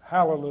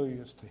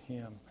 Hallelujahs to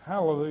him.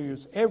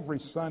 Hallelujahs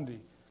every Sunday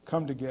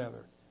come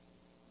together.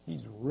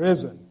 He's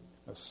risen,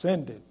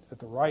 ascended at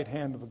the right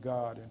hand of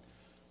God and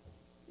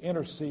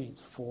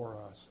intercedes for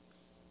us.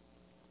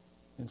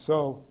 And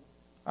so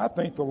I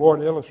think the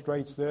Lord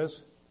illustrates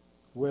this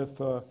with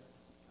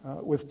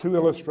two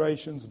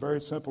illustrations,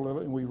 very simple,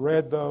 and we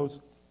read those.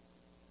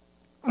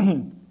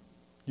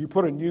 You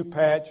put a new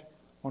patch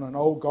on an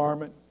old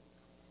garment?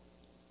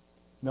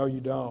 No, you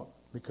don't,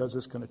 because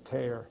it's going to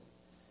tear.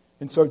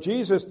 And so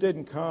Jesus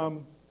didn't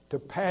come to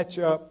patch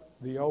up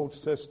the old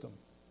system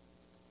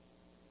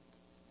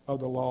of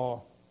the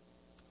law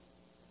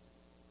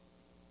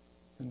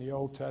in the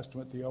Old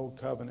Testament, the Old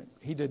Covenant.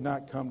 He did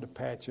not come to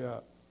patch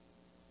up,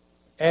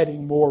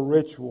 adding more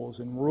rituals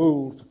and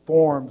rules,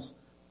 forms,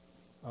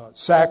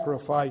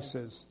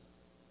 sacrifices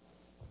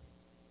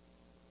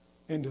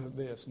into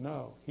this.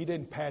 No, he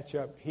didn't patch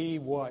up. He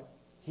what?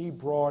 He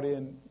brought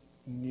in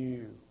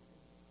new.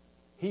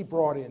 He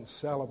brought in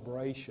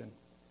celebration.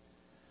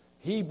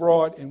 He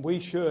brought, and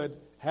we should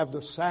have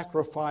the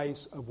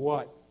sacrifice of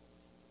what?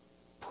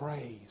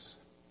 Praise.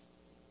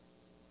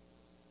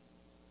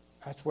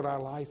 That's what our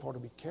life ought to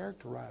be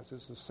characterized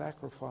as, the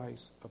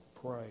sacrifice of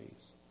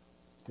praise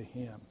to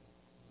him.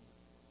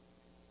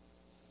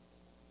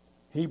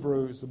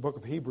 The book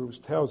of Hebrews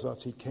tells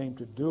us he came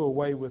to do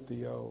away with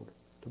the old,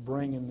 to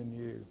bring in the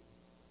new.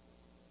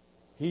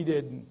 He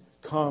didn't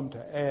come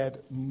to add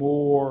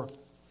more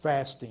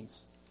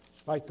fastings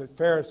like the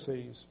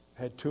Pharisees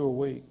had 2 a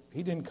week.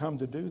 He didn't come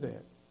to do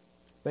that.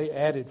 They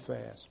added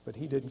fast, but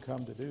he didn't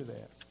come to do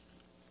that.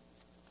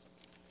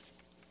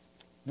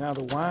 Now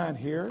the wine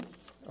here,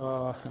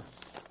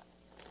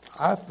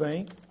 I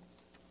think,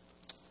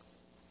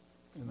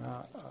 and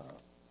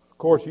of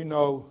course you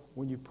know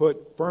when you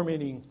put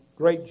fermenting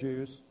grape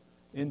juice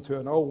into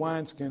an old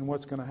wineskin,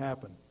 what's going to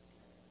happen?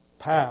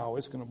 Pow,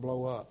 it's going to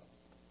blow up.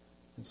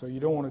 And so you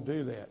don't want to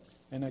do that.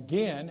 And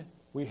again,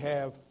 we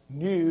have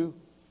new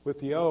with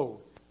the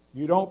old.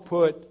 You don't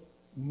put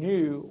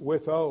new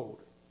with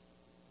old.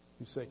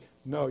 You say,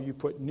 no, you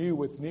put new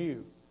with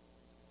new.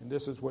 And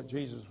this is what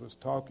Jesus was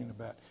talking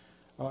about.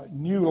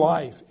 New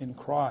life in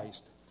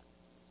Christ.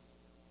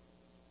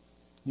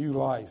 New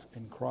life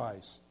in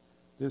Christ.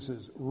 This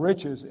is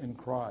riches in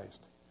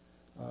Christ.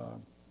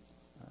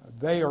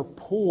 They are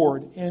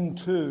poured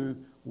into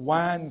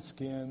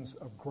wineskins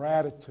of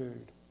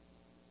gratitude.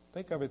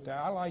 Think of it that.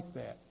 I like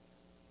that.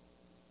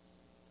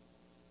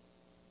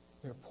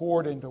 They're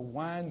poured into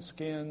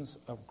wineskins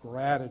of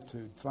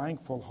gratitude,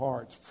 thankful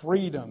hearts,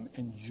 freedom,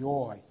 and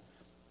joy.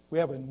 We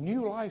have a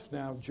new life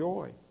now of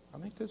joy. I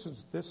think this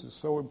is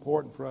so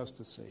important for us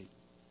to see.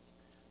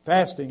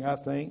 Fasting, I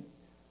think,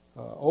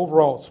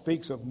 overall it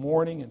speaks of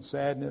mourning and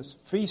sadness.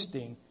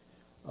 Feasting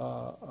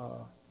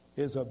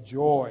is of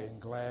joy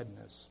and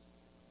gladness.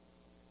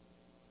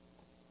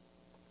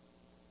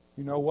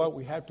 You know what?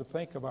 We have to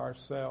think of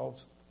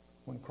ourselves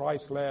when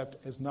Christ left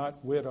as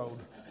not widowed.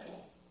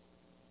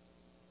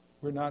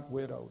 We're not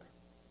widowed.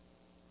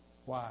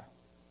 Why?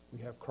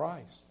 We have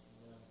Christ.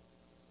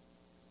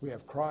 We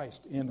have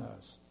Christ in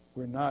us.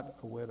 We're not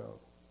a widow.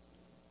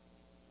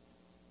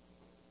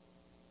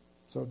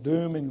 So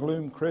doom and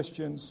gloom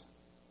Christians,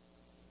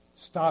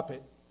 stop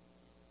it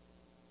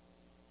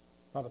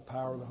by the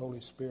power of the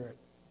Holy Spirit.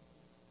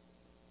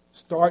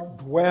 Start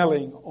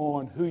dwelling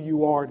on who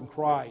you are in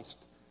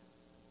Christ.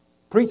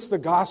 Preach the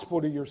gospel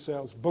to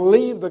yourselves.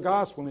 Believe the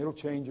gospel and it'll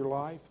change your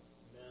life.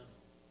 Amen.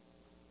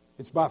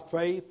 It's by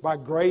faith. By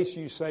grace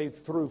you saved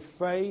through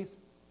faith.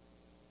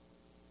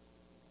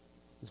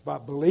 It's by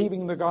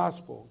believing the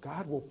gospel.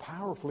 God will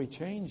powerfully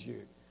change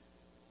you.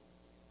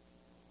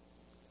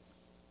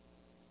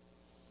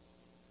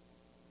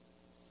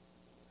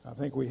 I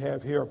think we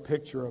have here a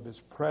picture of His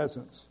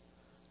presence.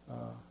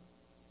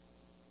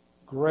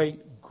 Great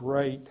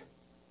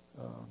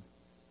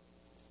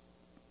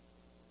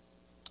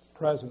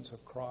presence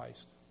of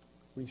Christ.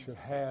 We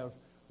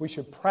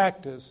should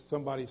practice,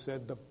 somebody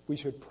said, we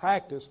should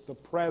practice the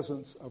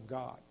presence of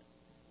God.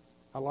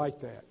 I like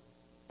that.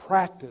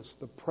 Practice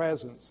the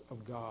presence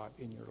of God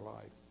in your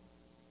life.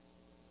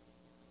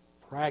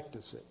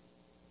 Practice it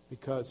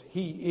because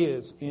He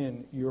is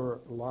in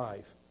your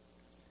life.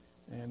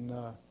 And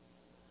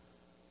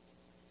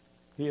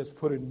He has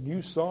put a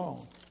new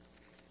song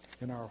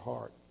in our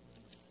heart.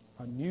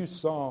 A new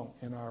song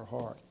in our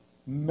heart.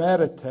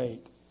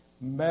 Meditate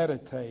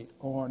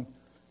on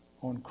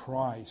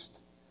Christ.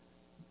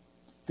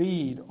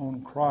 Feed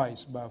on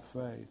Christ by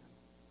faith.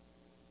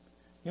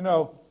 You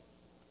know,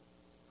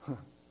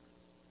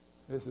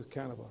 this is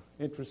kind of an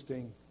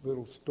interesting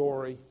little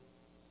story.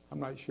 I'm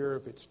not sure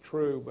if it's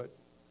true, but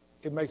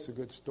it makes a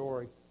good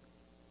story.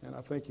 And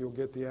I think you'll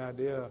get the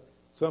idea.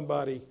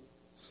 Somebody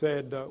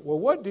said, well,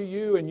 what do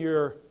you and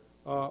your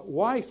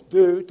wife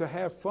do to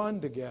have fun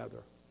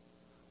together?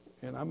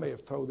 And I may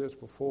have told this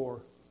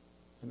before,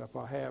 and if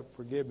I have,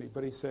 forgive me.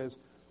 But he says,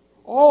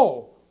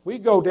 we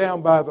go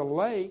down by the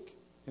lake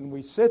and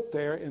we sit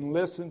there and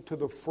listen to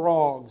the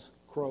frogs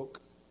croak.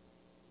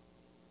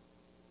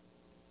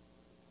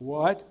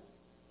 What?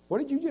 What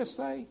did you just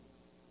say?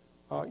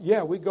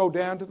 We go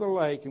down to the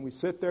lake and we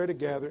sit there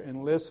together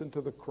and listen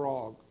to the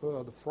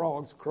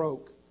frogs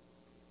croak.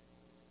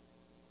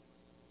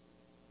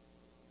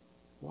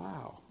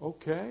 Wow,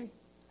 okay.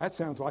 That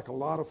sounds like a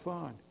lot of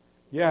fun.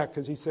 Yeah,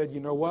 because he said, you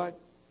know what?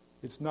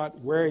 It's not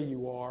where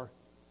you are,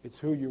 it's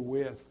who you're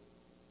with.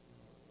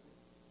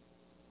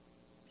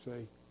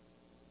 See?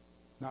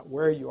 Not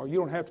where you are. You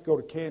don't have to go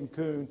to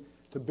Cancun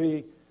to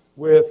be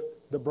with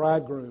the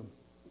bridegroom,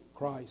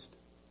 Christ.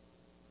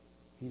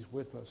 He's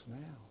with us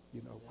now.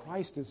 You know,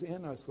 Christ is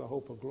in us, the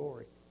hope of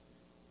glory.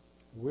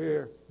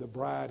 We're the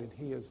bride and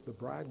He is the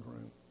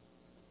bridegroom.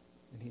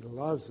 And He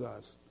loves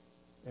us.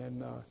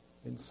 And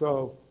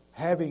so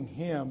having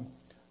Him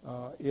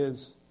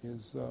is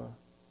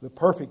the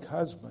perfect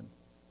husband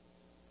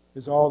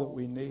is all that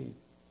we need.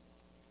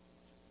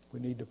 We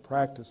need to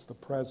practice the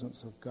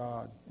presence of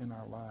God in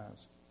our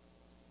lives.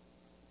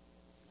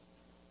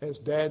 As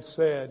Dad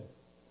said,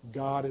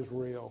 God is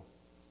real.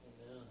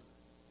 Amen.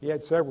 He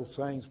had several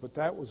sayings, but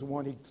that was the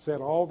one he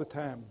said all the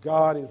time.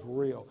 God is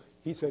real.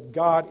 He said,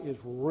 God is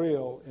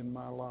real in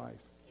my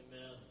life.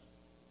 Amen.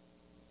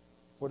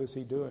 What is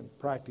he doing?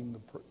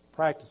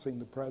 Practicing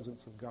the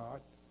presence of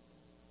God.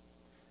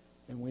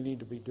 And we need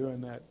to be doing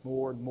that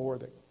more and more,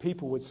 that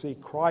people would see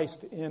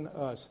Christ in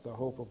us, the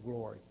hope of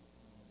glory.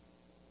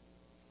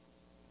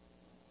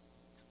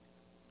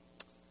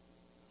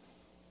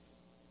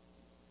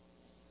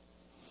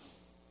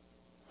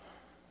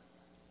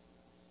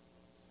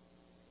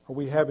 Are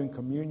we having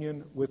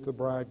communion with the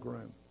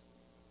bridegroom?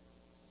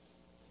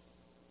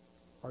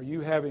 Are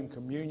you having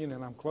communion?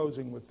 And I'm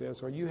closing with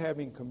this. Are you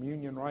having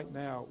communion right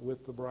now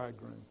with the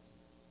bridegroom?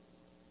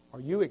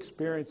 Are you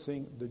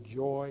experiencing the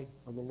joy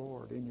of the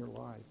Lord in your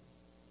life?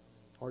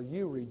 Are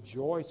you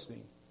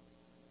rejoicing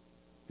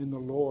in the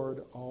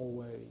Lord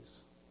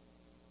always?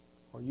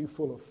 Are you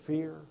full of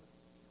fear,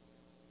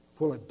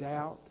 full of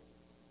doubt,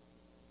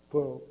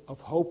 full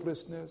of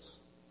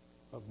hopelessness,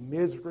 of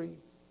misery?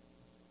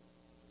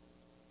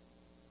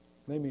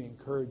 Let me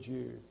encourage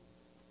you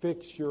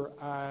fix your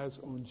eyes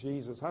on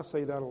Jesus. I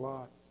say that a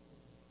lot.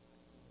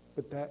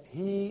 But that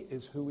He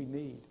is who we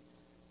need.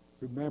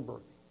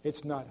 Remember,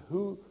 it's not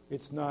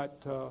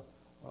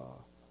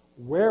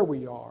where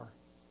we are,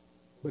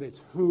 but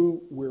it's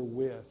who we're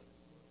with.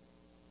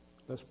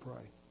 Let's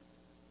pray.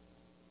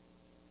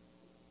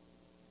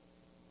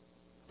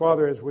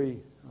 Father, as we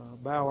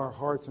bow our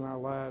hearts and our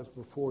lives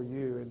before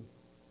you, and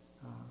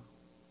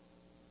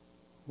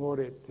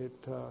Lord,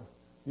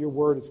 your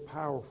word is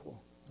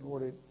powerful.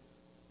 Lord,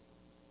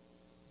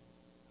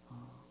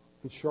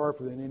 it's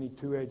sharper than any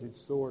two-edged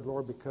sword,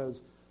 Lord,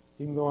 because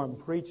even though I'm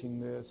preaching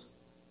this,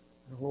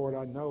 Lord,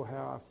 I know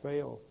how I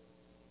fail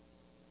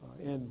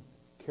in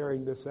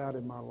carrying this out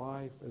in my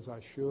life as I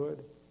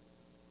should.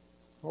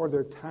 Lord,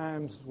 there are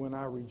times when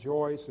I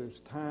rejoice. There's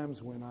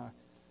times when I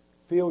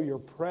feel your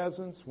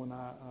presence, when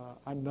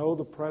I know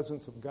the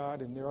presence of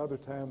God. And there are other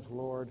times,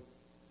 Lord,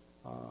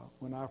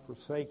 when I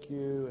forsake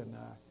you and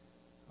I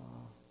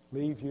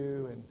leave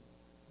you and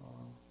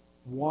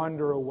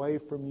wander away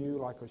from you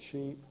like a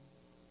sheep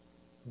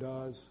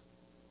does.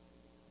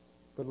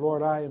 But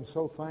Lord, I am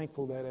so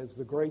thankful that as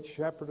the great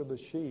shepherd of the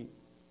sheep,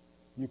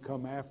 you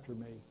come after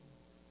me.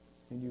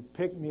 And you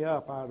pick me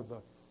up out of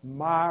the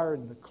mire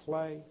and the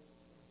clay.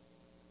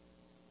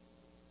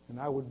 And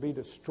I would be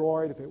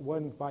destroyed if it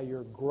wasn't by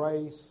your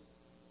grace.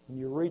 And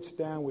you reach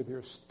down with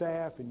your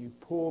staff and you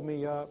pull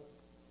me up.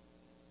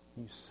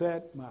 You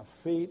set my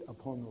feet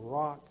upon the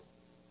rock.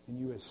 And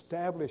you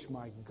establish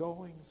my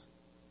goings.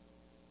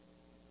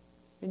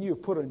 And you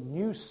put a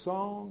new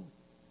song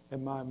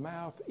in my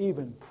mouth,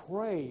 even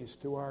praise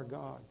to our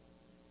God.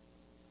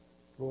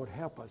 Lord,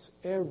 help us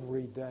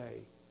every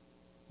day,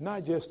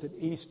 not just at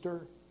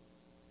Easter,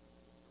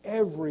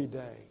 every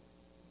day,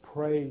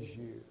 praise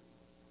you.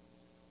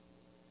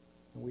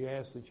 And we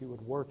ask that you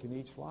would work in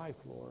each life,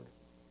 Lord.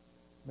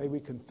 May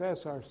we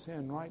confess our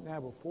sin right now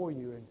before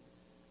you, and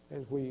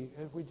as we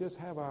just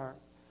have our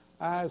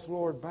eyes,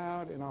 Lord,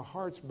 bowed and our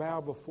hearts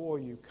bowed before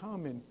you,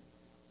 come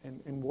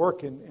and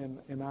work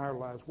in our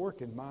lives,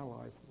 work in my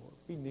life, Lord.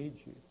 We need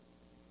you.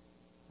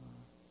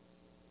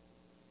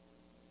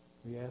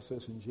 We ask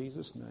this in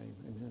Jesus'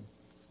 name.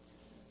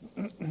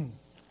 Amen.